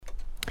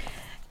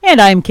And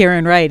I'm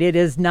Karen Wright. It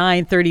is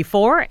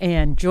 9:34,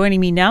 and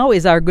joining me now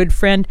is our good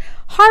friend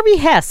Harvey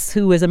Hesse,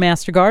 who is a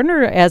master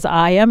gardener, as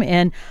I am.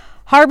 And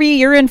Harvey,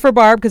 you're in for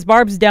Barb, because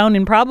Barb's down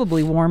in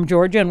probably warm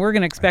Georgia, and we're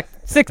going to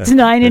expect 6 to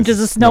 9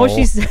 inches of snow.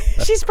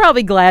 She's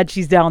probably glad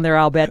she's down there,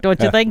 I'll bet, don't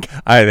you think?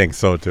 I think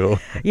so, too.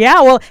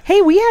 Yeah, well,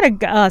 hey, we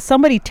had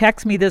somebody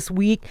text me this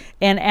week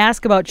and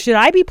ask about should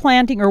I be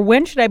planting, or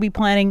when should I be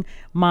planting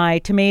my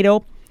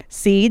tomato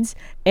seeds.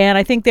 And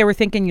I think they were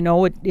thinking,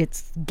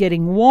 it's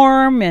getting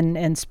warm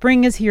and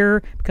spring is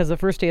here, because the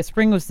first day of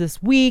spring was this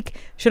week.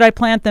 Should I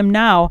plant them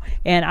now?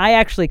 And I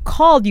actually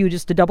called you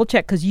just to double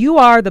check, because you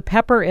are the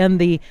pepper and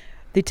the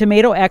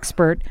tomato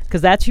expert,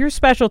 because that's your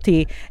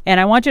specialty. And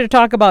I want you to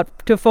talk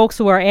about to folks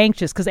who are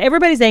anxious, because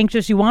everybody's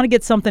anxious. You want to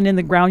get something in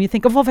the ground. You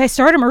think, well, if I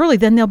start them early,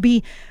 then they'll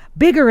be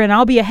bigger and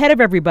I'll be ahead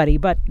of everybody.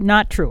 But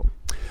not true.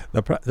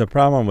 The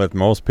problem with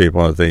most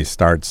people is they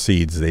start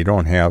seeds. They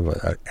don't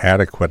have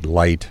adequate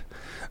light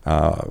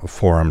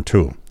for them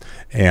too.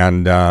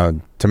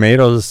 And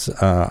tomatoes,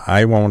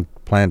 I won't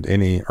plant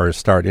any or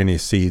start any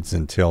seeds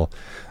until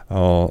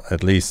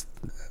at least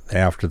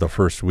after the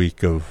first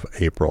week of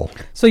April.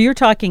 So you're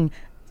talking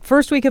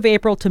first week of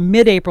April to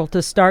mid-April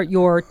to start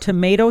your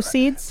tomato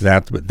seeds?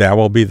 That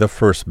will be the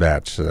first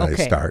batch that I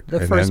start.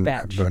 The first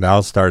batch. But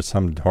I'll start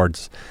some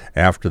towards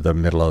after the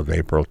middle of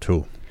April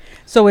too.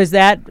 So is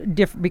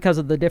that because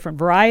of the different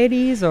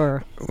varieties,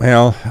 or?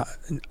 Well,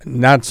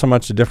 not so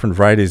much the different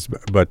varieties,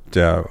 but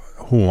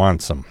who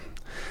wants them.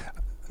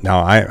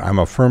 Now, I'm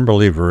a firm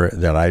believer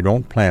that I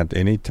don't plant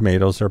any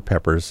tomatoes or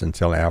peppers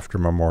until after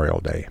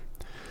Memorial Day.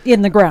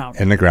 In the ground?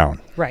 In the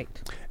ground. Right.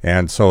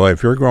 And so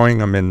if you're growing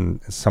them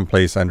in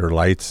someplace under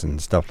lights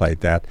and stuff like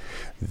that,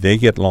 they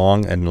get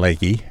long and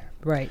leggy.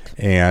 Right.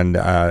 And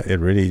it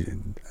really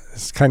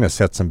kind of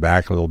sets them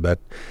back a little bit.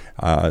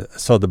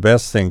 So the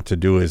best thing to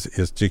do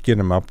is to get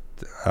them up,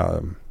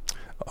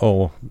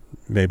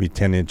 maybe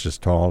 10 inches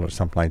tall or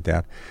something like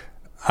that.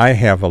 I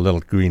have a little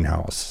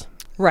greenhouse.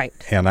 Right.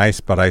 And I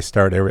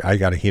start I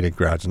got a heated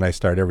garage, and I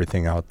start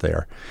everything out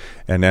there.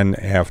 And then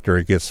after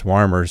it gets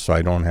warmer, so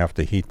I don't have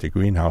to heat the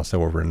greenhouse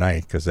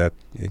overnight, because it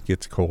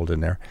gets cold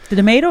in there. The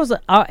tomatoes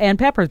and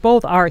peppers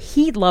both are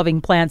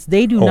heat-loving plants.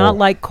 They do not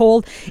like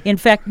cold. In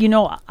fact,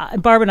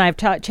 Barb and I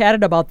have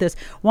chatted about this.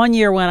 One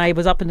year when I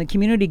was up in the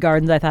community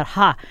gardens, I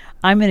thought,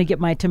 I'm going to get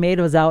my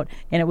tomatoes out,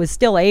 and it was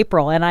still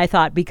April. And I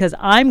thought, because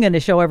I'm going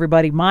to show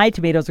everybody my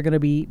tomatoes are going to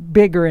be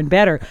bigger and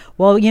better.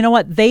 Well, you know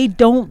what? They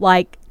don't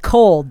like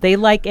cold. They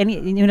like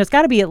it's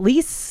got to be at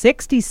least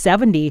 60,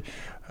 70.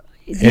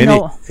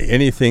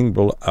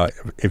 Anything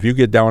if you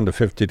get down to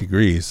 50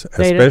 degrees,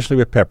 especially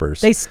with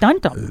peppers, they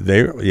stunt them.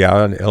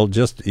 It'll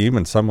just,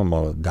 even some of them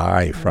will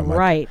die from it.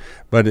 Right.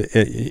 But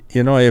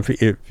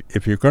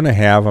if you're going to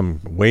have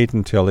them, wait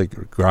until the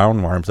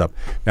ground warms up.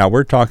 Now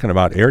we're talking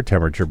about air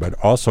temperature, but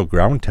also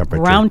ground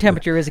temperature. Ground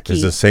temperature is a key.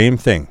 It's the same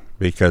thing,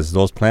 because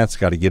those plants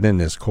got to get in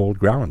this cold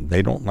ground.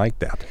 They don't like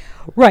that.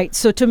 Right.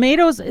 So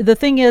tomatoes, the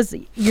thing is,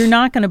 you're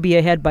not going to be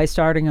ahead by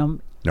starting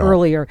them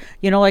earlier.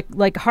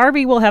 Like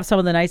Harvey will have some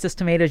of the nicest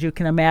tomatoes you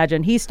can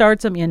imagine. He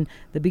starts them in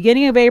the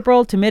beginning of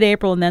April to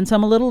mid-April, and then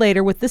some a little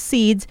later with the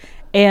seeds,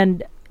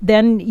 and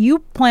then you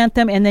plant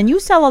them, and then you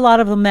sell a lot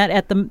of them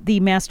at the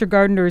Master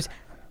Gardeners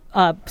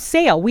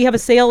sale. We have a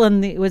sale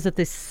was it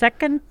the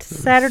second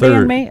Saturday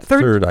in May?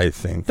 Third, I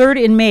think. Third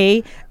in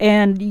May,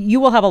 and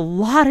you will have a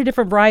lot of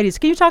different varieties.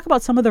 Can you talk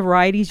about some of the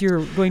varieties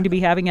you're going to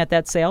be having at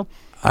that sale?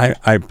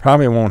 I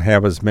probably won't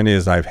have as many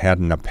as I've had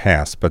in the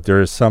past, but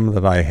there are some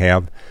that I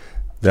have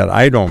that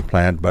I don't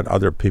plant, but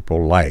other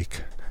people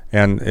like.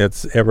 And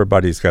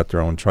everybody's got their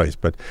own choice.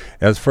 But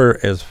as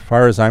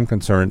far as I'm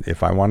concerned,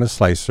 if I want a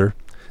slicer,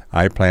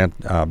 I plant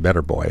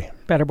Better Boy.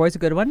 Better Boy's a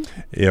good one.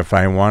 If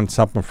I want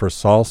something for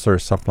salsa or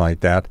something like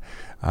that,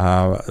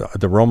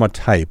 the Roma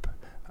type,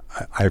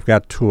 I've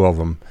got two of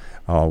them.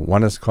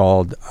 One is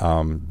called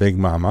Big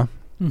Mama,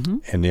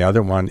 and the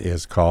other one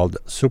is called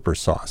Super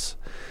Sauce.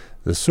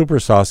 The super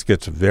sauce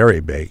gets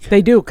very big.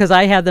 They do, because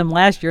I had them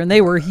last year, and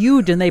they were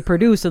huge, and they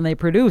produce, and they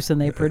produce,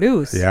 and they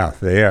produce. Yeah,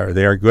 they are.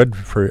 They are good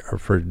for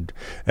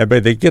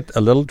but they get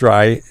a little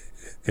dry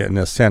in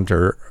the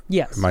center.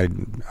 Yes. My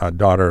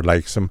daughter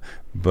likes them,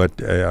 but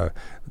the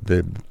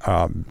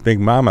Big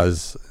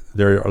Mamas,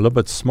 they're a little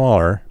bit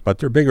smaller, but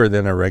they're bigger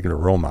than a regular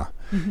Roma.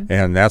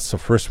 And that's the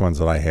first ones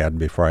that I had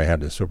before I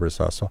had the super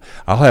sauce. So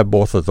I'll have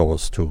both of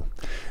those too.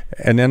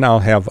 And then I'll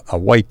have a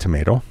white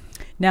tomato.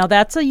 Now,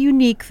 that's a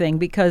unique thing,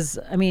 because,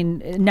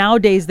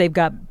 nowadays they've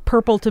got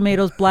purple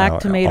tomatoes, black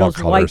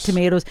tomatoes, white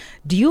tomatoes.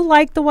 Do you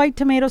like the white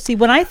tomatoes? See,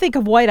 when I think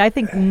of white, I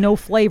think no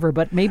flavor,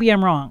 but maybe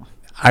I'm wrong.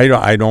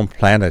 I don't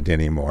plant it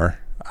anymore.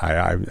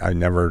 I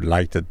never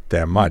liked it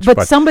that much.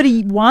 But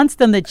somebody wants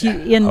them that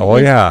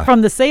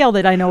from the sale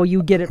that I know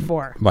you get it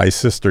for. My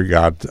sister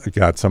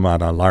got some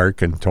on a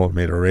lark and told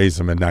me to raise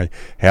them, and I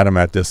had them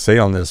at this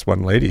sale, and this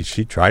one lady,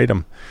 she tried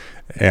them.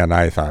 And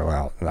I thought,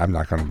 well, I'm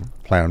not going to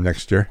plant them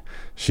next year.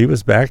 she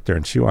was back there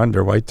and she wanted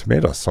her white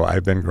tomatoes. So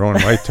I've been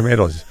growing white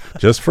tomatoes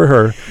just for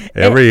her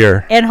every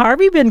year. And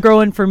Harvey been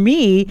growing for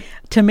me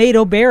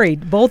tomato berry.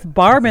 Both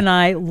Barb and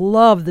I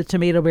love the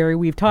tomato berry.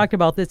 We've talked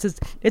about this.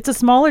 It's a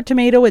smaller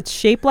tomato. It's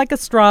shaped like a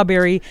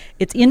strawberry.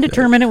 It's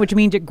indeterminate, which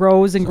means it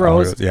grows and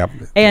grows. Yep.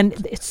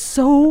 And it's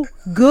so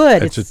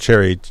good. It's a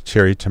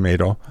cherry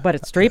tomato. But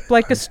it's shaped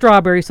like a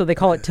strawberry, so they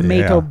call it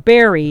tomato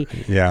berry.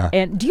 Yeah.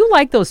 And do you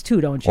like those too,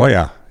 don't you? Oh,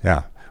 yeah.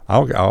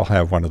 I'll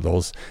have one of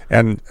those,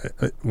 and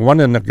one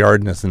in the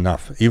garden is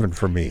enough, even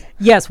for me.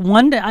 Yes,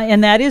 one,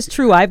 and that is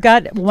true. I've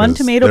got one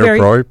tomato berry.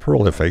 They're very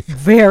prolific.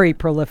 Very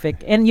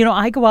prolific, and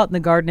I go out in the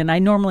garden, and I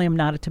normally am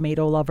not a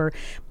tomato lover,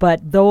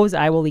 but those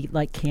I will eat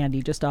like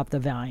candy, just off the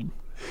vine.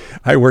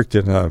 I worked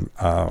in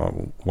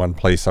one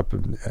place up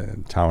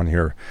in town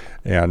here,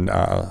 and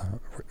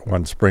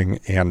one spring,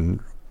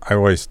 and I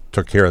always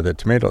took care of the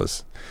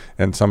tomatoes.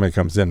 And somebody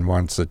comes in and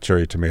wants a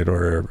cherry tomato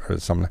or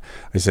something.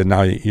 I said,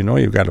 now,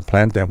 you've got to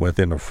plant them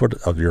within a foot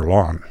of your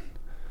lawn.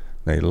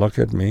 They look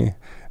at me,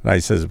 and I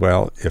says,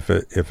 well, if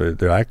they're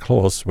that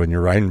close, when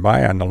you're riding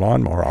by on the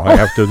lawnmower, all I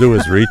have to do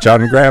is reach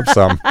out and grab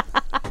some.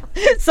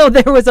 So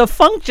there was a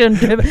function,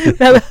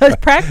 a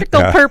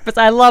practical purpose.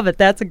 I love it.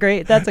 That's a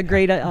great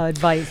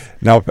advice.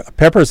 Now,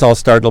 peppers, I'll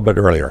start a little bit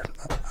earlier.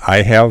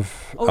 I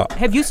have.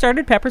 Have you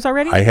started peppers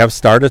already? I have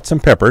started some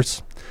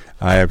peppers.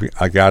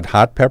 I got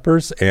hot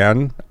peppers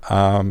and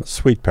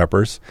sweet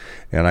peppers,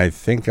 and I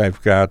think I've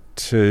got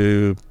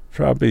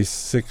probably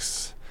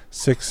six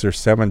or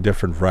seven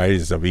different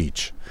varieties of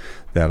each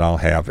that I'll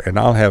have, and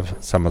I'll have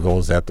some of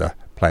those at the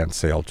plant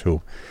sale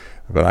too.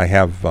 But I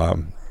have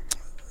a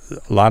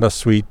lot of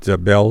sweet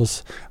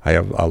bells. I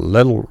have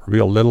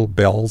real little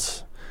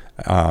bells.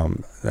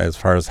 As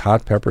far as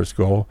hot peppers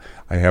go,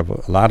 I have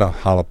a lot of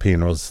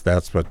jalapenos.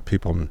 That's what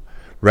people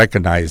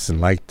recognize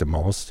and like the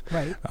most.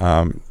 Right.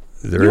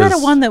 You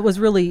had one that was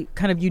really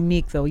kind of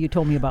unique, though. You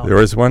told me about. There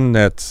was one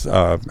that's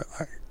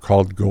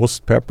called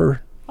ghost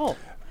pepper. Oh,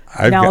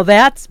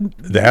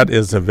 that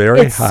is a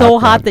very it's hot. It's so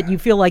hot that you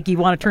feel like you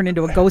want to turn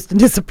into a ghost and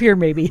disappear,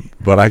 maybe.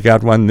 But I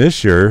got one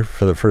this year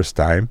for the first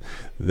time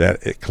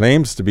that it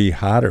claims to be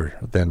hotter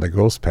than the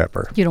ghost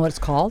pepper. You know what it's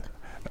called?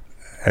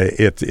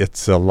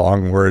 It's a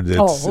long word.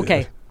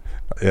 Okay.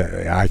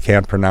 I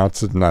can't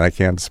pronounce it and I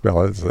can't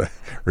spell it. So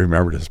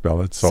remember to spell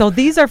it. So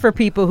these are for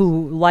people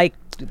who like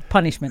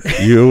punishment.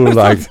 You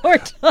like?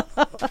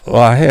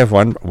 Well, I have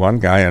one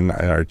guy in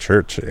our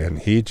church, and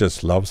he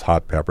just loves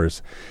hot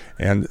peppers.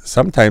 And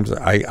sometimes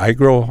I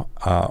grow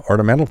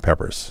ornamental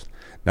peppers.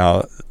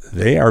 Now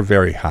they are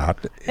very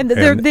hot, and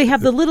they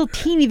have the little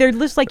teeny. They're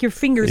just like your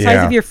finger,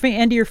 size of your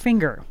end of your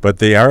finger.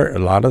 But a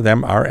lot of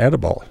them are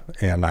edible,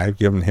 and I've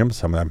given him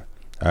some of them.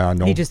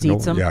 He just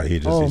eats them? Yeah, he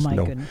just eats them. Oh,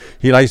 my goodness.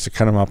 He likes to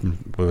cut them up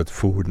with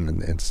food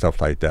and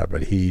stuff like that,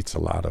 but he eats a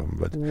lot of them.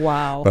 But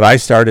wow. But I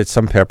started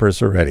some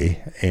peppers already,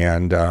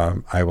 and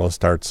I will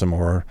start some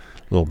more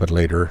a little bit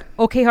later.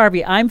 Okay,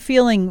 Harvey, I'm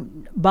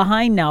feeling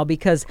behind now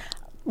because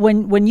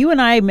when you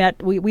and I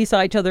met, we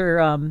saw each other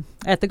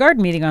at the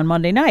garden meeting on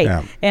Monday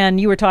night,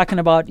 and you were talking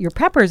about your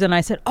peppers, and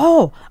I said,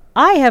 I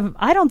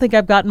don't think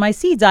I've gotten my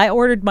seeds. I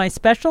ordered my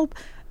special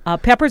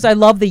peppers. I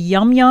love the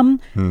Yum Yum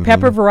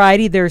pepper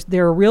variety.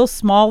 They're a real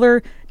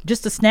smaller,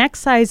 just a snack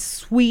size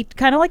sweet,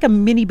 kind of like a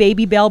mini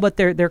Baby Bell, but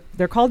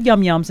they're called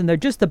Yum Yums, and they're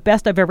just the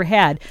best I've ever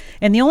had.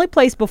 And the only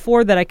place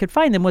before that I could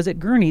find them was at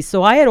Gurney's,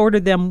 so I had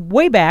ordered them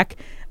way back.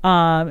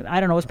 I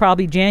don't know, it was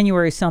probably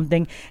January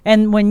something.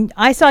 And when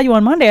I saw you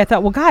on Monday, I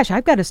thought, well, gosh,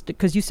 I've got to,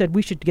 because you said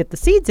we should get the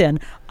seeds in.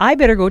 I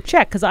better go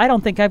check because I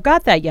don't think I've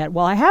got that yet.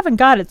 Well, I haven't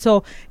got it.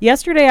 So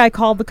yesterday I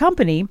called the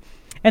company.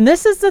 And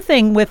this is the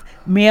thing with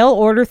mail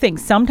order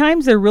things.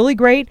 Sometimes they're really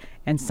great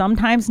and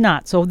sometimes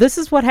not. So this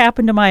is what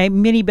happened to my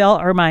mini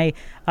bell or my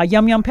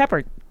Yum Yum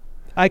pepper.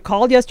 I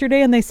called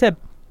yesterday and they said,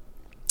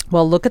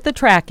 well, look at the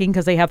tracking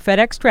because they have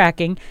FedEx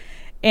tracking.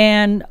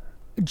 And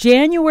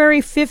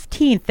January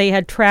 15th, they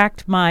had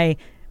tracked my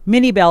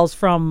mini bells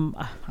from,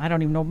 I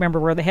don't even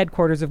remember where the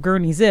headquarters of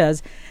Gurney's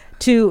is,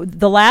 to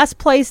the last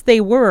place they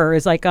were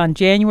is like on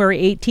January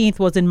 18th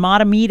was in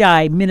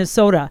Matamidi,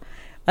 Minnesota.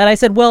 And I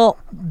said, well,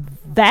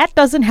 that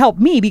doesn't help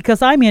me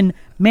because I'm in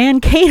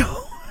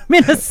Mankato,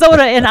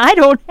 Minnesota, and I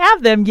don't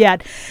have them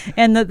yet.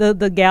 And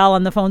the gal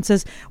on the phone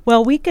says,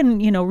 well, we can,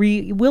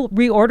 we'll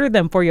reorder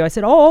them for you. I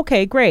said, oh,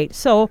 okay, great.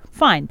 So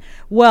fine.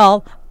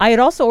 Well, I had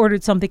also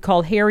ordered something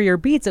called Harrier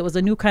beets. It was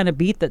a new kind of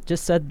beet that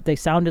just said they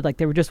sounded like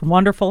they were just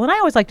wonderful. And I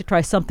always like to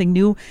try something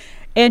new.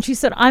 And she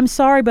said, I'm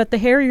sorry, but the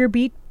Harrier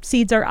beet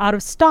seeds are out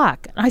of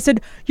stock. And I said,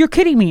 you're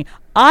kidding me.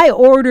 I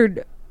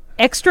ordered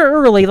extra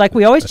early, like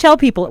we always tell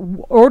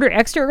people, order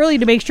extra early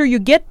to make sure you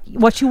get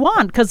what you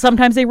want because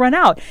sometimes they run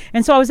out.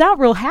 And so I was out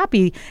real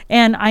happy,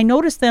 and I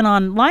noticed then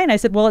online, I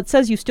said, well, it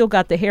says you still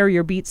got the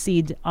Harrier beet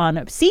seed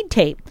on seed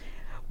tape.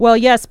 Well,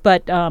 yes,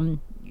 but they were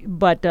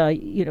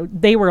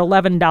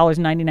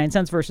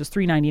 $11.99 versus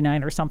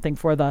 $3.99 or something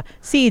for the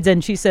seeds.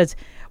 And she says,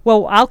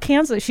 well, I'll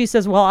cancel it. She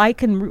says, well, I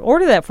can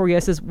order that for you. I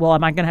says, well,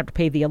 am I going to have to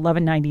pay the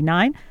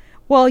 $11.99?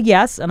 Well,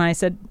 yes. And I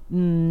said,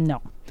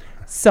 no.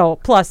 So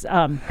plus,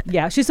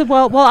 yeah, she said,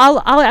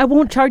 well, I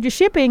won't charge you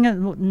shipping.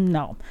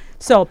 No.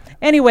 So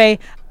anyway,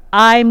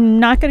 I'm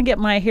not going to get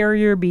my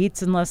Harrier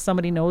beets unless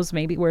somebody knows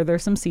maybe where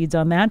there's some seeds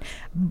on that.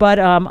 But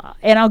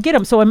and I'll get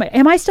them. So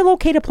am I still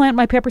okay to plant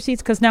my pepper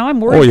seeds? Because now I'm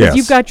worried because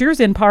you've got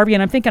yours in, Harvey,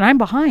 and I'm thinking I'm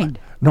behind.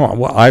 No,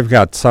 well, I've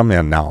got some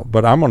in now,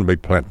 but I'm going to be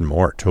planting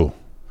more too.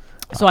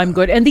 So I'm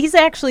good. And these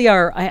actually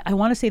are, I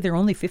want to say they're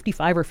only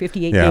 55 or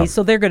 58 days,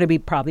 so they're going to be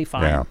probably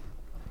fine. Yeah.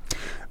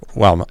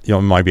 Well,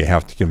 you'll maybe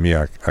have to give me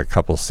a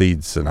couple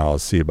seeds, and I'll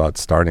see about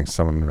starting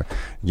some,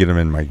 get them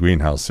in my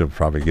greenhouse. They'll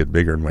probably get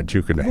bigger than what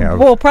you could have.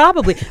 Well,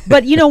 probably.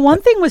 But,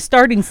 one thing with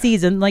starting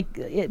seeds, and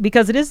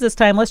because it is this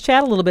time, let's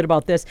chat a little bit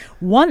about this.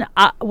 When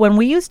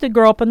we used to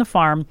grow up on the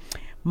farm,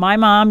 my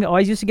mom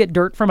always used to get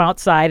dirt from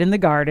outside in the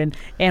garden,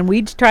 and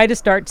we'd try to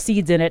start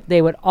seeds in it.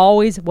 They would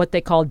always, what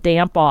they call,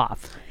 damp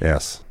off.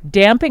 Yes.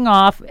 Damping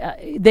off,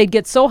 they'd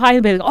get so high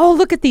and they'd be like, oh,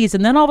 look at these.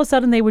 And then all of a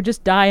sudden they would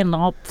just die and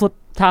all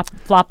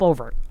flop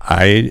over.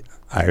 I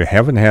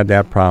haven't had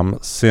that problem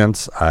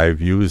since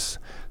I've used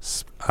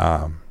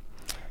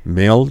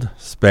milled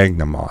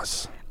sphagnum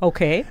moss.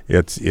 Okay.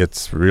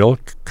 It's real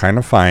kind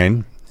of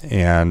fine,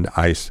 and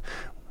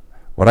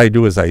what I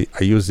do is I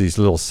use these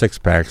little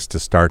 6-packs to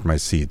start my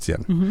seeds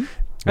in.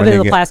 Mm-hmm. Are they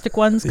the plastic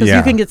ones? Because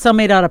you can get some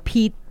made out of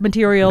peat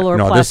material or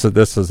plastic.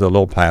 This is a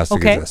little plastic.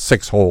 Okay. It's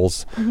 6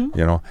 holes,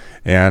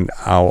 and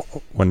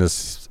when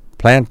this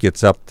plant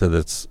gets up to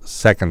its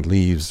second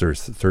leaves or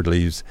third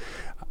leaves,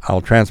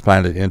 I'll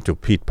transplant it into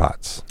peat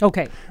pots.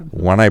 Okay.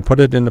 When I put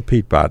it in the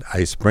peat pot,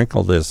 I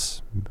sprinkle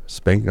this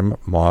sphagnum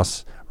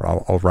moss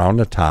around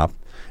the top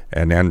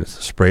and then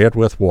spray it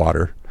with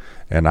water.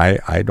 And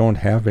I don't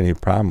have any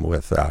problem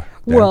with damp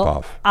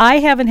off. I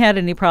haven't had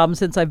any problem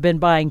since I've been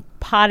buying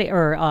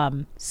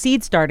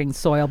seed starting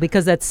soil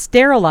because that's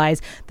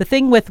sterilized. The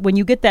thing with when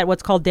you get that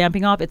what's called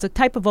damping off, it's a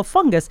type of a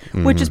fungus,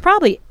 which is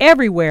probably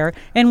everywhere.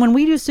 And when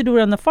we used to do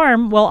it on the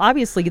farm, well,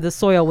 obviously the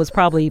soil was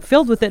probably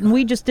filled with it, and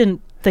we just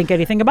didn't think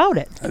anything about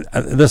it.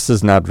 This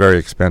is not very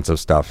expensive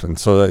stuff, and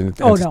so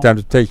instead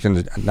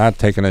of not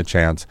taking a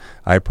chance,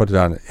 I put it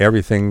on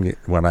everything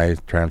when I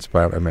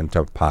transplant them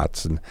into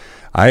pots. And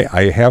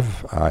I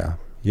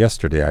have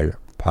yesterday I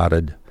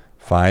potted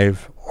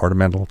 5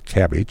 ornamental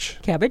cabbage.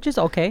 Cabbage is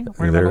okay.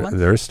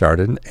 They're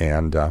started,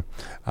 and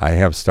I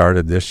have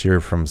started this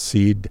year from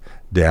seed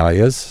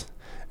dahlias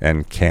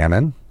and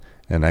cannon,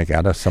 and I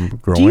got some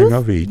growing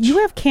of each. You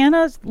have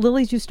canna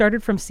lilies you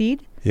started from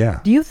seed?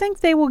 Yeah. Do you think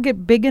they will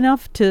get big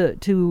enough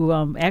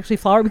to actually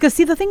flower? Because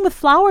see, the thing with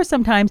flowers,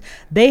 sometimes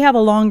they have a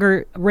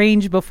longer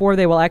range before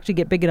they will actually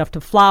get big enough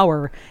to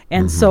flower.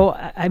 And so,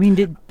 I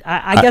mean,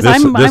 I guess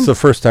this is the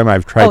first time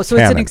I've tried. Oh, so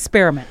cannon. It's an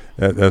experiment.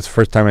 That's the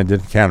first time I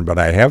did cannon, but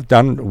I have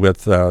done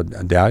with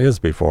dahlias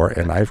before,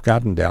 and I've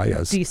gotten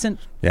dahlias. Decent.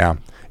 Yeah.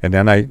 And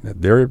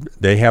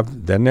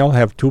then they'll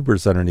have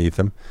tubers underneath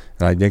them,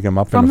 and I dig them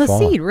up from in the fall.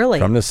 From the seed, really?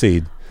 From the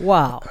seed.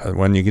 Wow.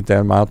 When you get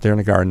them out there in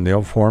the garden,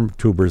 they'll form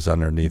tubers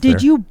underneath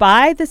Did you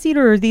buy the seed,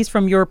 or are these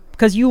from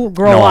because you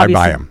grow? No,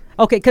 obviously. I buy them.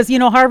 Okay, because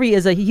Harvey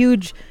is a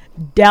huge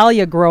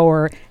dahlia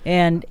grower,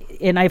 and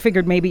I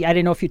figured maybe, I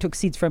didn't know if you took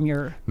seeds from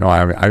your... No,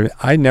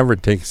 I never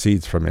take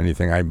seeds from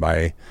anything. I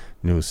buy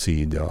new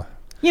seed.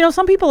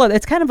 Some people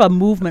it's kind of a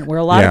movement where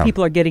a lot of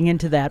people are getting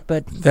into that,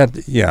 but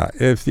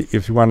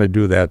if you want to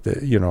do that,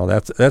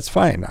 that's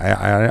fine.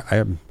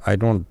 I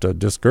don't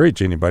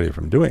discourage anybody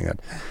from doing it.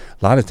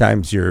 A lot of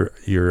times your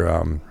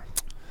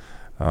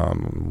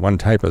one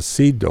type of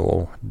seed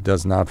dough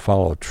does not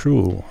follow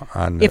true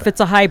on if it's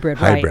a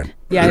hybrid. Right?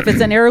 Yeah, if it's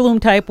an heirloom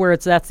type where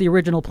that's the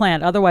original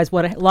plant. Otherwise,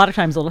 a lot of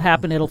times it'll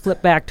happen, it'll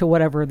flip back to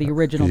whatever the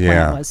original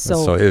plant was.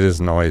 So it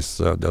isn't always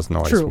doesn't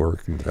always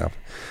work and stuff.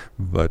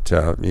 But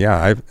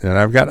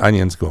I've got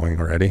onions going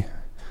already.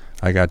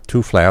 I got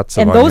 2 flats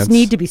of onions. onions. And those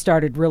need to be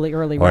started really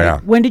early, right? Yeah.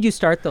 When did you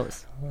start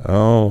those?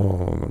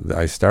 Oh,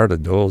 I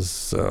started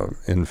those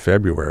in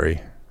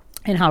February.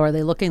 And how are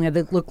they looking?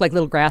 They look like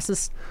little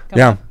grasses?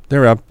 Yeah,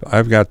 they're up.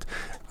 I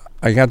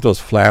got those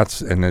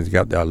flats, and it's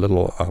got a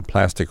little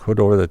plastic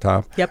hood over the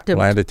top. Yep.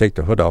 I had to take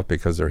the hood off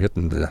because they're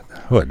hitting the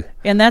hood.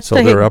 And that's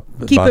so they're up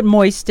keep it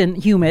moist and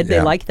humid. Yeah.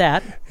 They like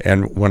that.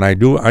 And when I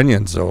do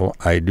onions, though,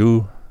 I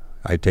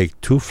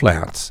take 2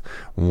 flats.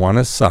 One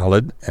is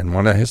solid, and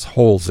one has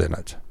holes in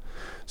it.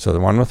 So the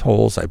one with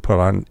holes I put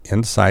on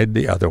inside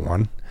the other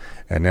one,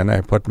 and then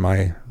I put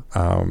my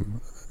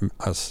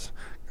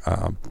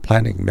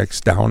planting mix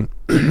down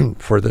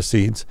for the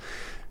seeds.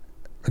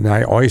 And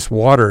I always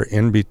water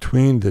in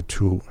between the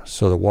 2,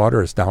 so the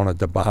water is down at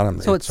the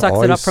bottom. So it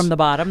sucks it up from the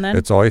bottom then?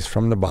 It's always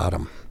from the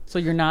bottom. So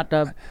you're not...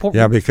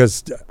 yeah,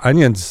 because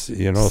onions,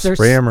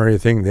 spray them or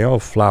anything, they'll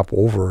flop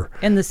over.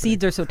 And the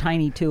seeds are so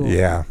tiny, too.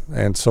 Yeah,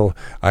 and so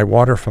I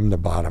water from the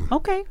bottom.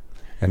 Okay.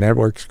 And that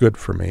works good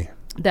for me.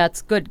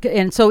 That's good.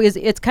 And so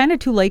it's kind of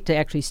too late to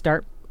actually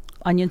start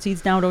onion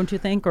seeds now, don't you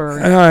think? Or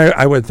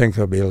I would think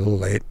it'll be a little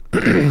late.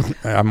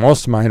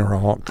 Most of mine are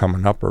all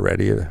coming up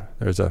already.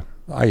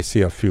 I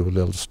see a few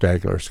little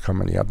stragglers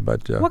coming up,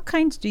 but... what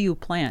kinds do you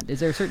plant?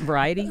 Is there a certain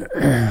variety?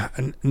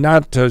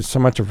 Not so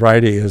much a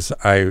variety as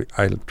I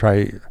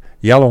try...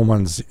 Yellow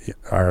ones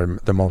are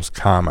the most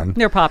common.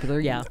 They're popular,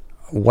 yeah.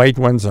 White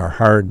ones are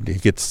hard to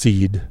get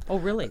seed. Oh,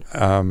 really?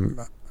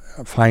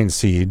 Fine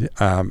seed,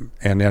 and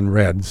then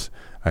reds.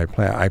 I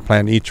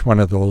plant each one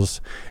of those,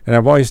 and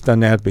I've always done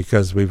that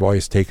because we've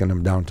always taken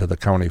them down to the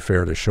county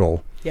fair to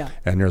show. Yeah.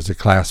 And there's a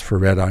class for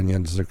red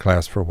onions, a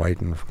class for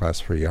white, and a class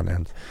for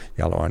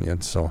yellow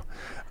onions. So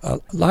a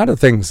lot of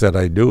things that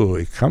I do,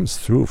 it comes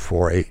through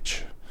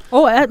 4-H.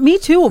 Oh, me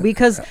too,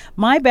 because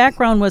my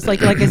background was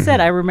like I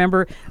said, I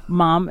remember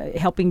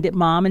helping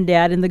mom and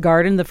dad in the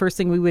garden. The first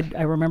thing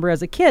I remember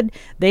as a kid,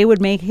 they would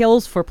make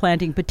hills for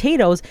planting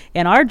potatoes,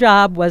 and our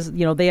job was,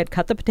 they had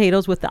cut the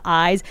potatoes with the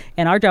eyes,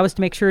 and our job was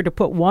to make sure to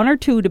put one or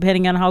two,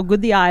 depending on how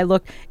good the eye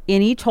looked,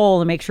 in each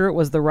hole and make sure it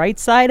was the right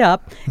side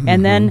up. Mm-hmm.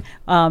 And then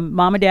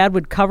mom and dad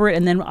would cover it,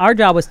 and then our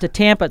job was to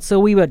tamp it, so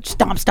we would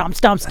stomp, stomp,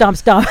 stomp, stomp,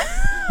 stomp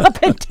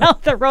up and down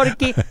the road and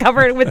keep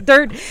covering it with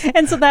dirt.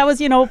 And so that was,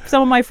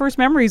 some of my first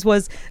memories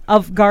was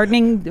of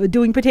gardening,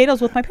 doing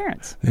potatoes with my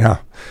parents. Yeah,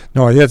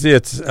 no, my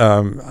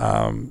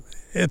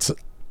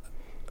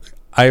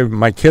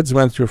kids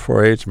went through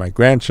 4-H, my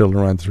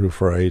grandchildren went through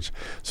 4-H,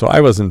 so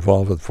I was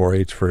involved with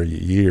 4-H for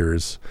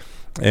years.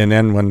 And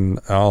then when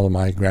all of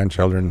my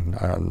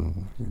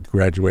grandchildren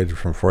graduated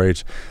from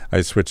 4-H,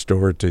 I switched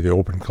over to the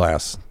open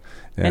class.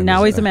 And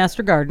now he's a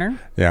master gardener.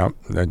 Yeah,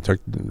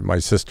 my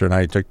sister and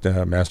I took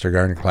the master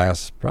gardener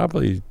class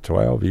probably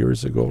 12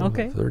 years ago,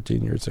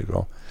 13 years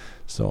ago.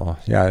 So,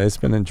 yeah, it's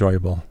been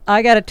enjoyable.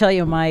 I got to tell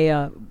you,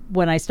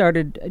 when I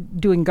started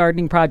doing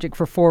gardening project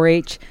for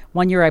 4-H,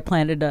 one year I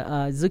planted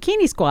a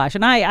zucchini squash,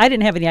 and I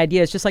didn't have any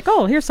idea. It's just like,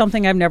 oh, here's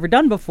something I've never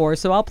done before,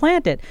 so I'll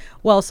plant it.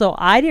 Well, so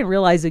I didn't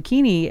realize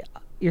zucchini,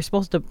 you're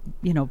supposed to,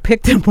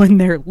 pick them when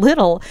they're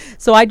little.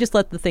 So I just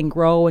let the thing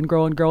grow and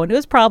grow and grow, and it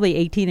was probably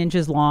 18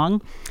 inches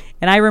long.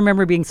 And I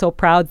remember being so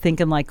proud,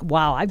 thinking like,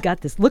 wow, I've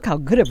got this. Look how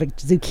good of a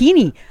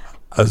zucchini.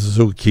 A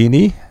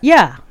zucchini?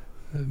 Yeah.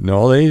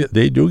 No,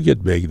 they do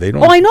get big. They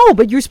don't. Oh, I know,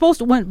 but you're supposed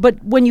to.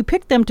 When you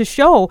pick them to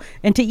show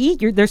and to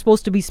eat, they're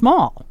supposed to be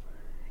small.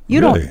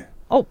 You really? Don't.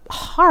 Oh,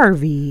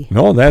 Harvey.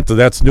 No,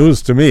 that's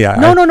news to me.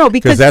 No,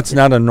 because that's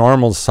not a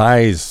normal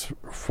size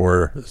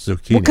for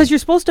zucchini. Because you're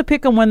supposed to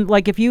pick them when,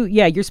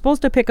 you're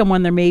supposed to pick them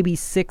when they're maybe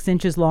 6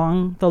 inches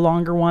long, the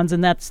longer ones,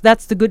 and that's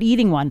the good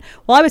eating one.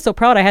 Well, I was so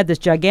proud I had this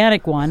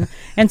gigantic one,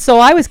 and so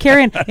I was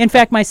carrying. In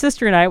fact, my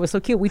sister and I, it was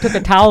so cute. We took a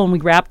towel and we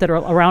wrapped it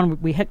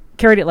around. We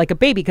carried it like a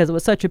baby because it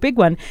was such a big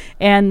one,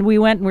 and we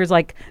went and we was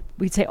like.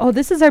 We'd say, oh,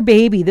 this is our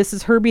baby. This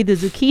is Herbie the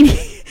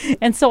zucchini.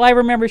 And so I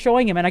remember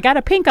showing him, and I got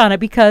a pink on it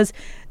because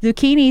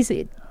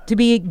zucchinis, to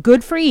be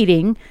good for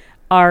eating,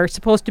 are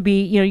supposed to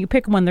be, you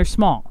pick them when they're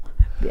small.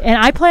 And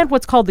I plant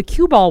what's called the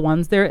cue ball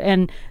ones.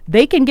 And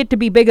they can get to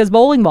be big as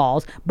bowling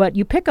balls, but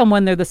you pick them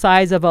when they're the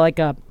size of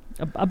a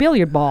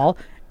billiard ball,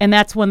 and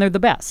that's when they're the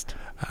best.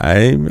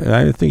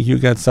 I think you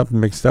got something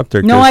mixed up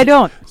there. No, I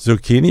don't.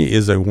 Zucchini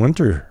is a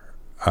winter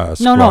squash.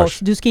 No,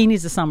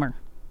 zucchini's the summer.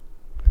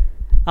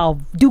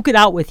 I'll duke it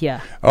out with you.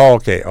 Oh,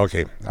 okay.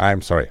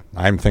 I'm sorry.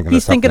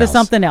 He's thinking of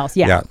something else.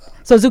 Yeah.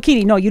 So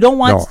zucchini, no, you don't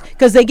want,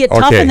 because they get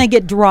tough and they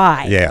get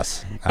dry.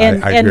 Yes,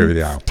 and I agree with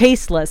you.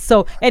 Tasteless.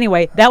 So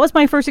anyway, that was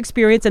my first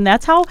experience, and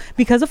that's how,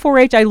 because of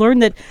 4-H, I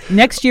learned that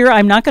next year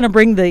I'm not going to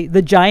bring the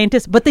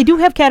giantest, but they do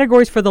have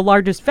categories for the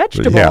largest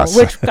vegetable,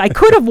 which I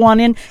could have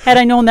won in had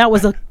I known that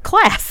was a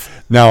class.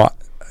 Now,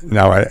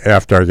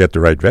 after I get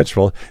the right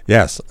vegetable,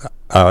 yes,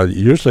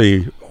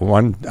 usually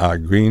one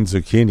green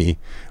zucchini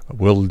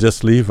we'll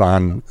just leave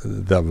on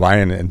the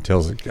vine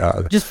until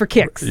just for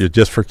kicks.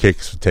 Just for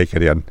kicks, take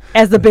it in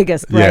as the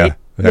biggest, right?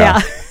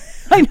 Yeah.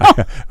 I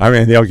know. I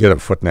mean, they'll get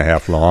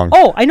 1.5 feet long.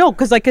 Oh, I know,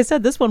 because like I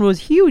said, this one was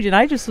huge, and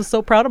I just was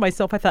so proud of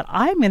myself. I thought,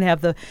 I'm going to have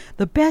the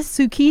best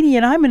zucchini,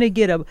 and I'm going to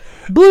get a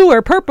blue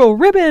or purple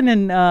ribbon,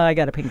 and I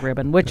got a pink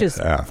ribbon, which is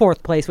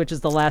 4th place, which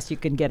is the last you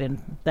can get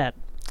in that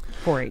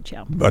 4-H.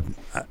 Yeah. But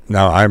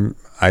now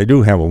I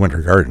do have a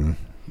winter garden.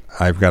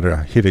 I've got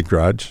a heated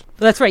garage.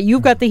 That's right.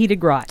 You've got the heated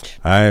garage.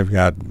 I've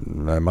got,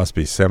 there must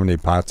be 70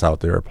 pots out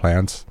there of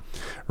plants.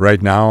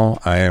 Right now,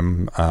 I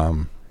am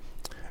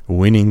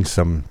weaning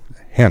some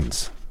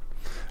hens.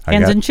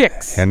 Hens and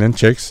chicks. Hen and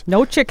chicks.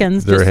 No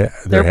chickens.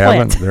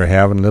 They're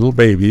having little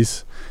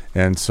babies.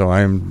 And so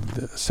I'm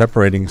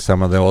separating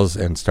some of those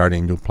and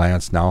starting new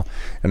plants now.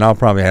 And I'll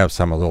probably have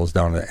some of those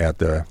down at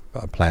the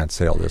plant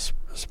sale this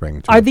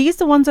spring too. Are these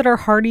the ones that are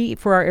hardy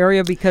for our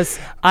area? Because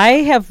I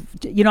have,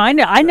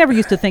 I never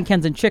used to think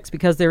hens and chicks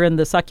because they're in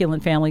the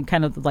succulent family,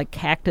 kind of like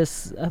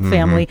cactus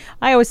family.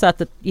 I always thought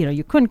that,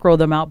 you couldn't grow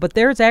them out. But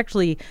there's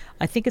actually,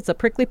 I think it's a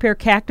prickly pear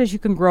cactus you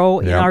can grow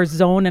in our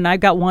zone. And I've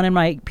got one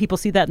in people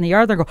see that in the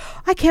yard. They go,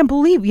 I can't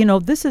believe,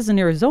 this is in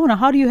Arizona.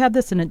 How do you have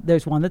this? And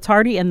there's one that's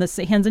hardy, and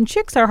the hens and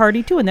chicks are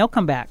hardy too, and they'll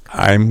come back.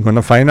 I'm going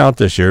to find out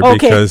this year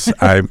because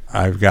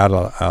I've got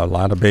a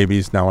lot of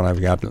babies now, and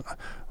I've got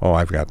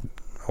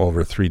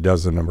over 3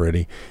 dozen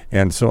already,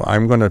 and so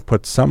I'm going to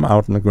put some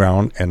out in the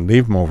ground and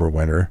leave them over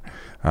winter,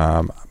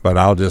 but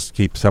I'll just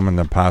keep some in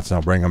the pots and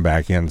I'll bring them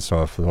back in,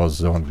 so if those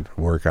don't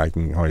work I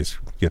can always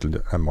get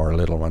more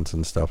little ones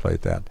and stuff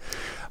like that.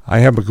 I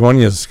have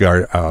begonias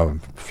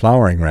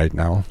flowering right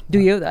now. Do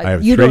you? I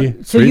have you three.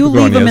 don't, so three you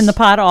leave them in begonias. the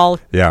pot all?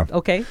 Yeah.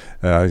 Okay.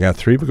 I got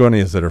 3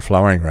 begonias that are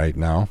flowering right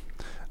now.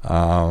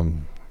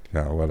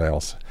 What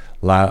else?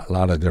 Lot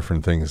of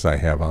different things I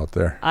have out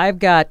there. I've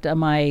got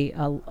my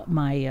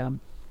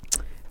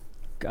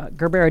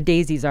Gerbera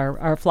daisies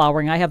are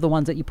flowering. I have the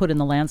ones that you put in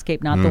the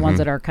landscape, not the ones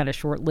that are kind of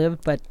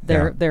short-lived, but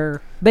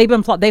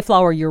they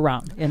flower year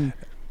round. And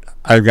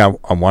I've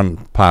got one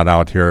pot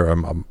out here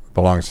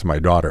belongs to my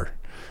daughter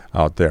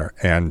out there,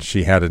 and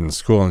she had it in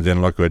school and it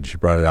didn't look good. She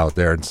brought it out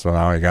there, and so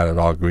now I got it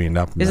all greened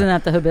up. Isn't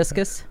that the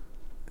hibiscus?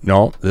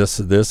 No, this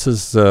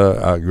is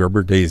a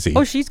Gerber daisy.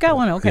 Oh, she's got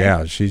one. Okay. Yeah,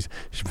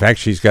 in fact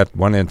she's got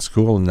one in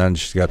school, and then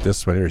she's got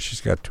this one here.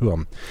 She's got 2 of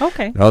them.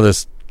 Okay. Now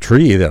this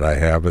tree that I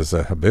have is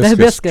a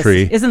hibiscus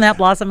tree. Isn't that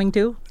blossoming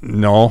too?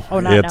 No,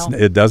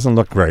 it doesn't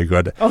look very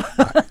good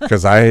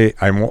because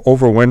I'm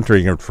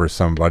overwintering it for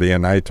somebody,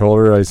 and I told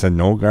her, I said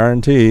no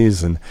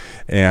guarantees, and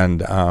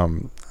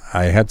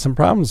I had some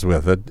problems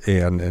with it,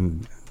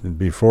 and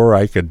before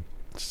I could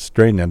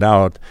straighten it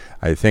out,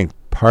 I think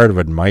part of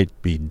it might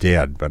be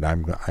dead, but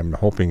I'm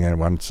hoping that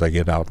once I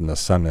get out in the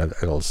sun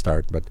it'll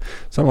start. But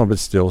some of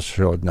it's still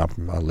showing up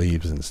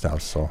leaves and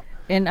stuff. So.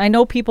 And I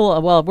know people,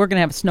 we're going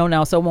to have snow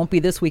now, so it won't be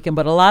this weekend,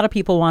 but a lot of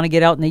people want to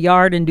get out in the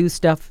yard and do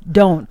stuff.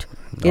 Don't.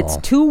 No. It's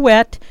too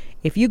wet.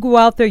 If you go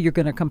out there, you're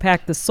going to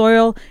compact the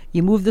soil.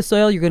 You move the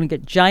soil, you're going to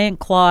get giant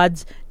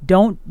clods.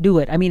 Don't do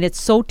it. I mean,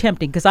 it's so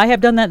tempting because I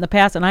have done that in the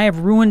past, and I have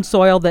ruined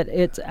soil that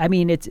it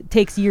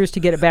takes years to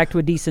get it back to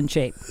a decent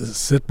shape.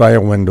 Sit by a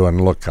window and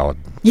look out.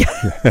 Yeah.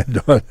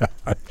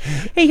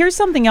 Hey, here's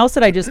something else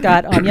that I just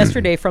got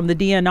yesterday from the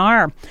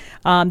DNR.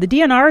 The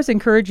DNR is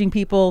encouraging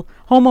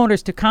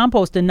homeowners to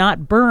compost and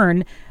not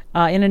burn.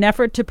 In an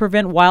effort to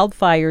prevent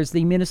wildfires,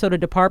 the Minnesota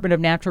Department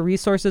of Natural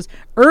Resources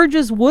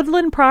urges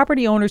woodland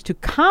property owners to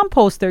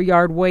compost their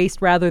yard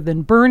waste rather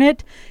than burn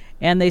it.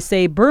 And they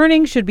say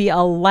burning should be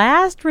a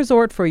last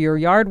resort for your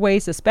yard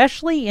waste,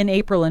 especially in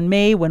April and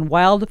May when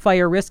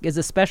wildfire risk is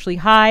especially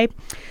high.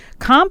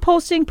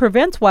 Composting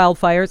prevents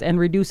wildfires and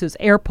reduces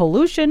air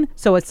pollution,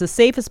 so it's the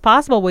safest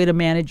possible way to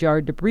manage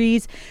yard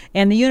debris.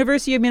 And the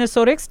University of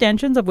Minnesota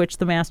Extensions, of which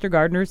the Master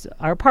Gardeners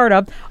are part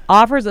of,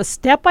 offers a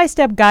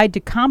step-by-step guide to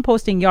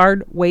composting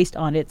yard waste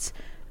on its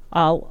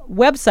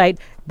website.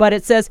 But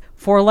it says,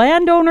 for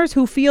landowners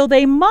who feel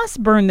they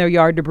must burn their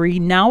yard debris,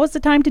 now is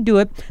the time to do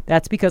it.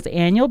 That's because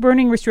annual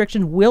burning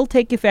restrictions will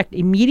take effect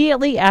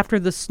immediately after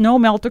the snow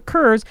melt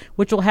occurs,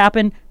 which will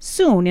happen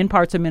soon in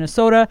parts of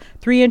Minnesota.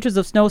 3 inches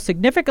of snow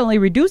significantly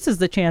reduces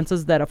the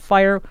chances that a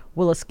fire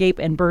will escape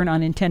and burn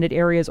unintended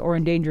areas or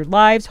endangered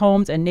lives,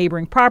 homes, and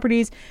neighboring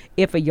properties.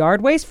 If a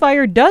yard waste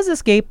fire does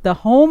escape, the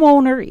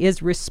homeowner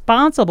is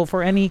responsible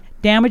for any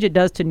damage it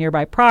does to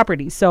nearby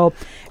properties. So,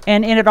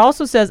 and it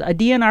also says a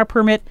DNR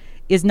permit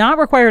is not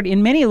required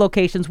in many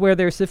locations where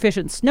there's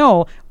sufficient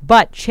snow,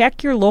 but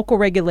check your local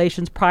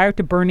regulations prior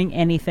to burning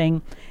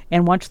anything.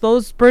 And once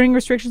those burning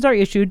restrictions are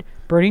issued,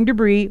 burning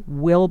debris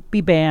will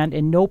be banned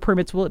and no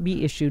permits will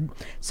be issued.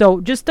 So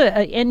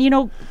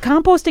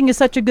composting is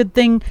such a good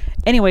thing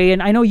anyway.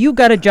 And I know you've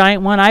got a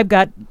giant one. I've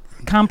got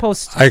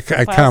compost. I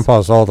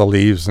compost all the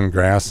leaves and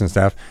grass and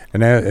stuff.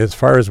 And as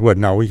far as wood,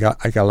 now I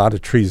got a lot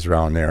of trees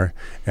around there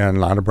and a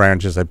lot of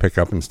branches I pick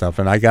up and stuff.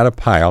 And I got a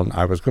pile.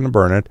 I was going to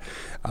burn it,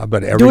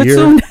 but every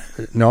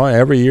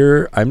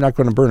year I'm not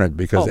going to burn it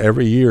because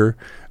every year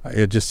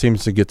it just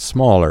seems to get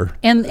smaller.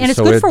 And it's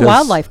good for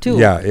wildlife too.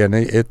 Yeah, and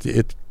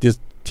it just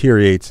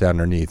deteriorates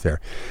underneath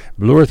there.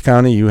 Blue Earth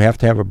County, you have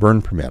to have a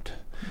burn permit.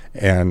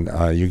 And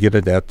you get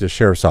it at the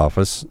sheriff's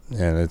office,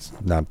 and it's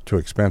not too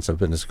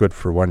expensive, and it's good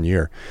for 1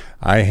 year.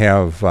 I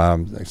have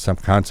some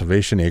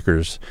conservation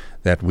acres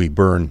that we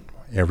burn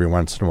every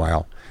once in a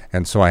while,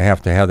 and so I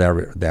have to have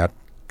that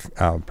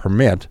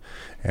permit.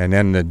 And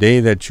then the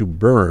day that you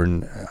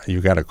burn,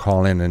 you got to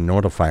call in and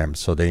notify them,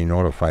 so they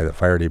notify the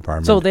fire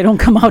department. So they don't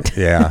come out.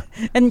 Yeah.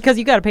 And because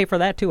you got to pay for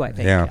that too, I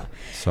think. Yeah.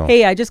 So.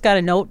 Hey, I just got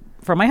a note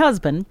from my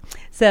husband.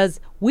 Says,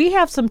 we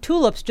have some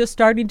tulips just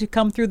starting to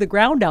come through the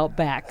ground out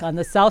back on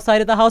the south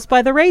side of the house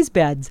by the raised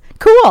beds.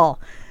 Cool.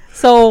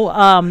 So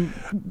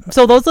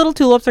those little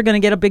tulips are going to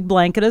get a big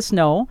blanket of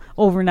snow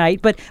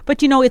overnight. But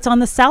it's on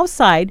the south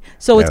side,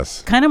 so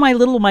it's kind of my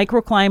little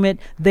microclimate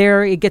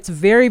there. It gets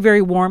very,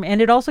 very warm,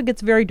 and it also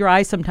gets very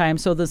dry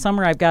sometimes. So the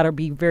summer I've got to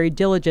be very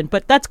diligent.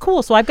 But that's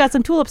cool. So I've got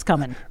some tulips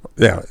coming.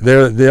 Yeah,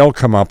 they'll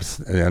come up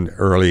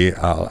early.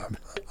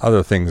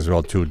 Other things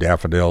will too,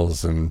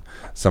 daffodils and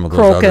some of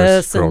those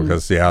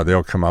crocus. Yeah,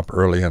 they'll come up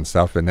early and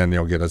stuff, and then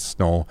they'll get a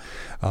snow.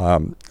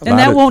 And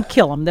that won't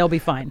kill them; they'll be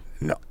fine.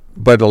 No,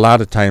 but a lot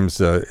of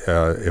times,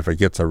 if it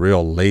gets a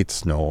real late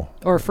snow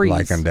or freeze,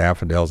 like on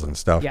daffodils and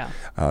stuff,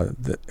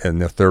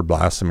 and if they're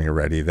blossoming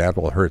already, that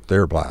will hurt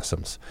their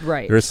blossoms.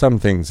 Right. There's some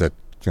things that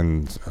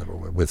can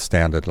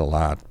withstand it a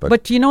lot,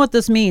 but you know what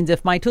this means?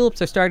 If my tulips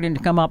are starting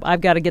to come up,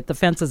 I've got to get the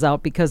fences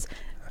out because.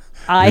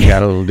 You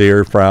got a little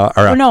deer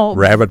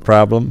rabbit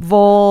problem?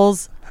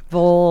 Voles,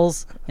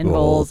 Voles and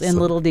voles and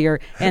little deer.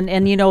 And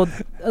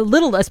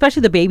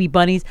especially the baby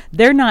bunnies,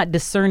 they're not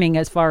discerning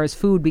as far as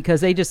food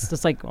because they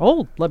just like,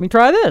 oh, let me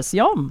try this.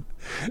 Yum.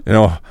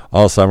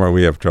 All summer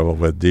we have trouble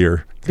with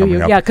deer. Do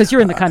you? Yeah, because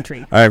you're in the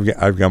country.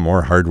 I've got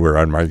more hardware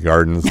on my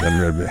gardens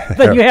than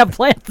but you have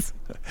plants.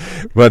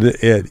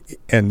 But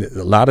and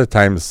a lot of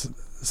times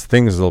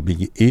things will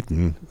be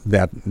eaten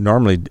that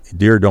normally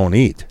deer don't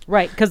eat.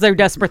 Right, because they're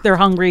desperate, they're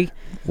hungry.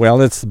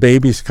 Well, it's the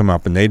babies come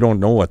up and they don't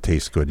know what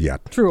tastes good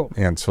yet. True.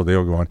 And so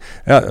they'll go on.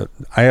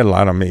 I had a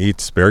lot of them eat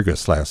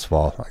asparagus last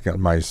fall. I got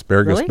my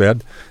asparagus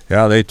bed.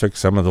 Yeah, they took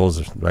some of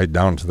those right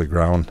down to the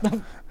ground.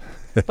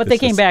 But they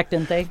came back,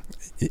 didn't they?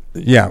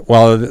 Yeah,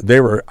 well,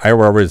 I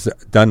was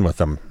done with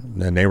them,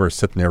 and they were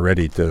sitting there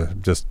ready to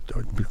just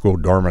go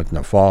dormant in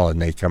the fall,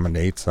 and they come and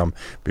ate some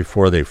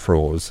before they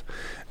froze.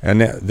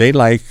 And they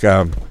like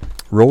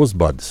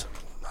rosebuds.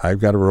 I've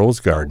got a rose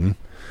garden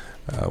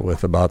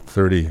with about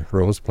 30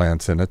 rose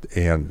plants in it,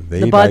 and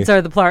the buds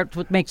are the part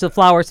what makes the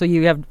flower, so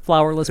you have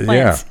flowerless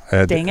plants.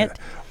 Yeah, dang it.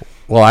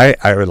 Well,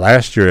 I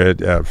last year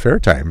at fair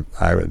time,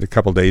 a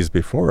couple days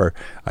before,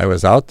 I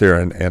was out there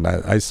and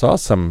I saw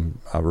some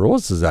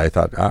roses. I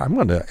thought, I'm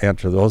going to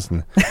enter those.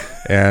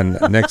 And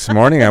next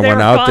morning I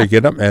went out to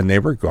get them, and they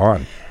were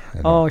gone.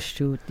 Oh,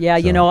 shoot. Yeah,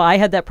 so. I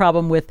had that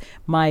problem with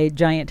my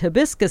giant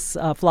hibiscus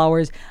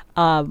flowers.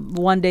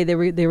 One day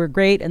they were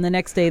great, and the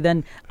next day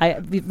then,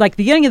 like the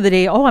beginning of the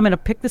day, I'm going to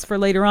pick this for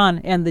later on.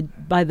 And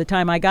by the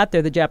time I got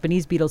there, the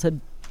Japanese beetles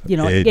had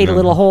ate a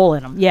little hole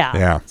in them.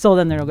 Yeah. So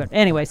then they're no good.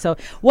 Anyway, so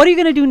what are you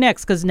going to do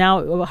next? Because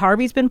now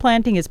Harvey's been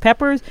planting his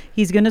peppers.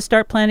 He's going to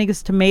start planting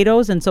his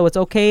tomatoes. And so it's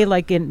okay,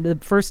 like in the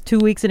first 2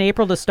 weeks in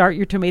April, to start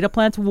your tomato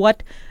plants.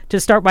 To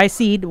start by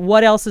seed.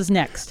 What else is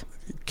next?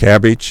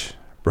 Cabbage,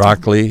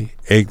 broccoli,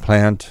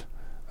 eggplant.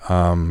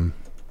 A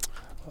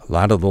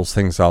lot of those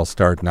things I'll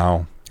start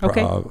now.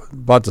 Okay.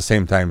 About the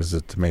same time as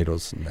the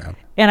tomatoes and that.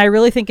 And I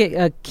really think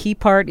a key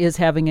part is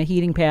having a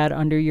heating pad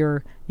under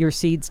your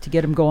seeds to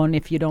get them going.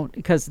 If you don't,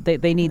 because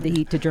they need the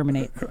heat to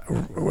germinate.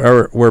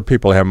 Where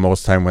people have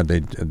most time when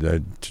they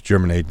to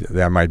germinate,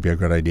 that might be a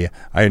good idea.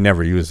 I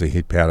never use a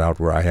heat pad out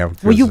where I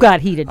have. Well, you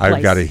got heated.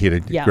 I've got a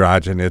heated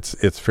garage, and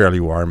it's fairly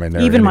warm in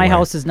there. Even my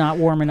house is not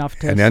warm enough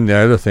to. And then the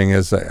other thing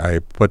is, I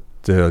put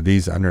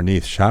these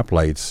underneath shop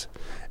lights,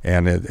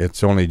 and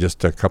it's only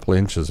just a couple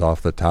inches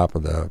off the top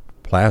of the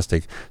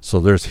plastic, so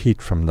there's heat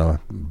from the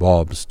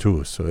bulbs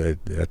too, so it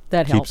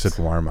keeps it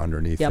warm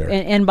underneath there.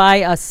 And buy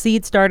a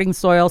seed starting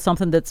soil,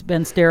 something that's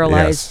been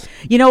sterilized.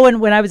 Yes.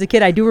 When I was a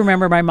kid, I do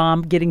remember my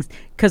mom getting,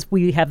 because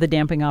we have the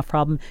damping off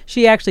problem,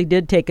 she actually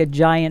did take a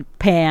giant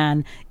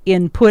pan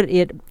and put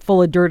it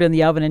full of dirt in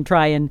the oven and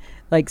try and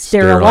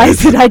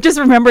sterilize it. I just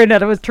remember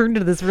that it was turned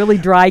into this really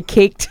dry,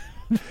 caked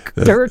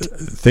dirt.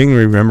 The thing to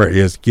remember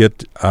is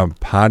get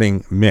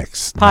potting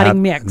mix.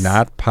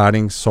 Not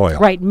potting soil.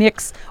 Right,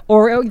 mix.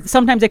 Or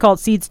sometimes they call it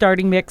seed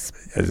starting mix.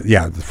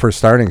 For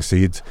starting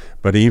seeds.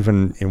 But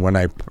even when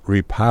I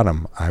repot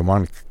them, I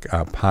want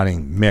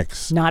potting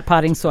mix. Not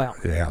potting soil.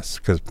 Yes,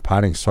 because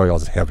potting soil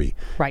is heavy.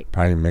 Right.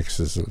 Potting mix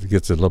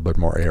gets a little bit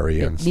more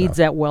area. It needs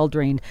that well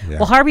drained. Yeah.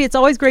 Well, Harvey, it's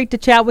always great to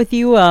chat with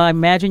you. I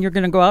imagine you're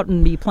going to go out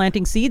and be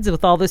planting seeds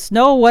with all this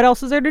snow. What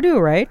else is there to do,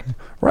 right?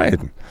 Right.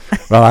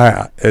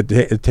 Well,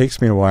 it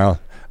takes me a while.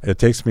 It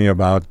takes me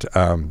about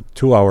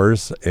 2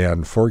 hours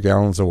and 4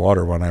 gallons of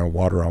water when I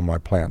water all my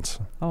plants.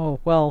 Oh,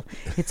 well,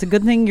 it's a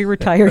good thing you're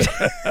retired.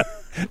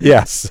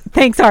 Yes.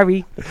 Thanks,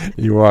 Harvey.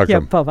 You're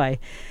welcome. Yeah, bye-bye.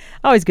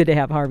 Always good to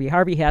have Harvey.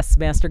 Harvey Hesse,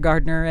 Master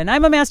Gardener, and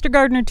I'm a Master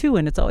Gardener too,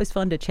 and it's always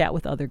fun to chat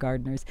with other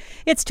gardeners.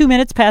 It's 2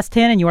 minutes past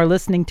 10, and you are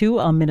listening to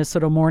A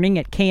Minnesota Morning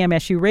at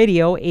KMSU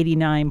Radio,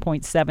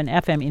 89.7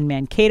 FM in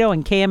Mankato,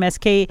 and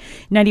KMSK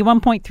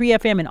 91.3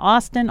 FM in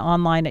Austin,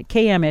 online at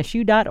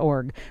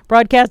kmsu.org.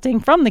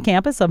 Broadcasting from the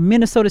campus of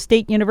Minnesota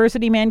State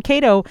University,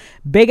 Mankato,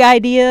 big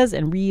ideas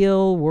and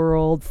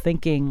real-world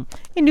thinking.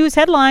 In news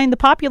headline, the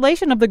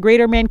population of the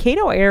greater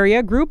Mankato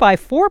area grew by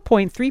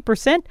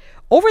 4.3%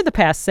 over the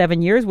past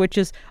 7 years, which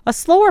is a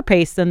slower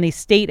pace than the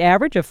state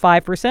average of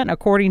 5%,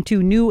 according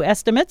to new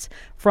estimates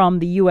from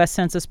the U.S.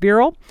 Census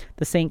Bureau.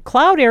 The St.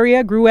 Cloud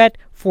area grew at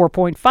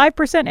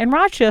 4.5%, and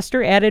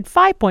Rochester added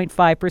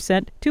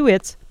 5.5% to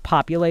its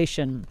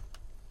population.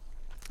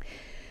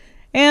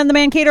 And the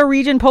Mankato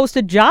region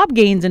posted job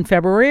gains in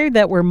February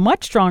that were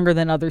much stronger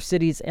than other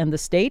cities in the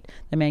state.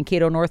 The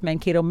Mankato North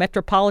Mankato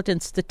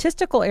Metropolitan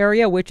Statistical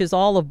Area, which is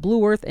all of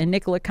Blue Earth and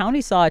Nicollet County,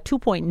 saw a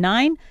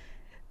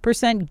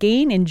 2.9%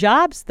 gain in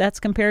jobs. That's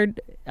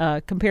compared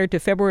to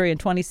February in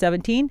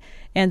 2017,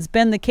 and it's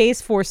been the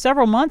case for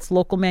several months.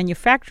 Local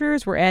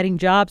manufacturers were adding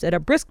jobs at a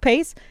brisk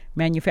pace.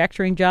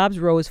 Manufacturing jobs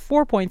rose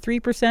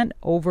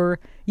 4.3%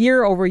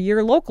 year over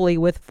year locally,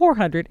 with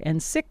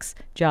 406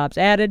 jobs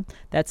added.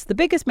 That's the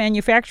biggest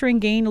manufacturing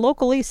gain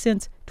locally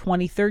since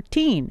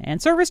 2013.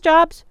 And service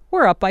jobs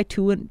were up by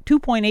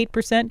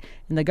 2.8%,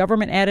 and the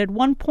government added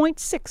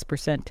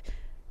 1.6%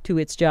 to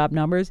its job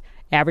numbers.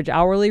 Average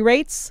hourly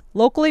rates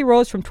locally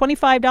rose from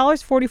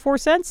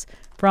 $25.44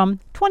 from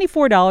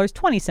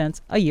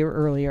 $24.20 a year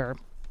earlier.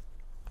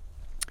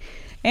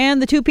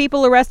 And the two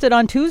people arrested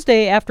on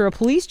Tuesday after a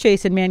police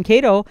chase in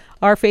Mankato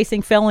are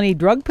facing felony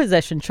drug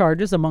possession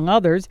charges, among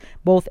others.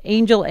 Both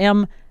Angel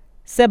M.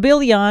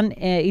 Sebillion,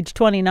 age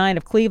 29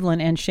 of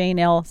Cleveland, and Shane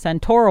L.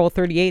 Santoro,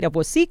 38 of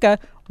Waseca,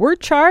 were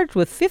charged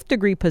with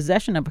fifth-degree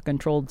possession of a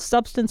controlled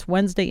substance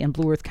Wednesday in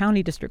Blue Earth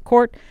County District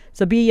Court.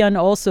 Sebillion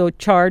also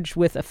charged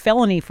with a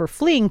felony for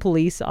fleeing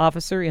police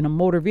officer in a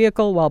motor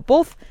vehicle, while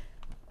both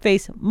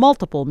face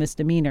multiple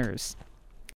misdemeanors.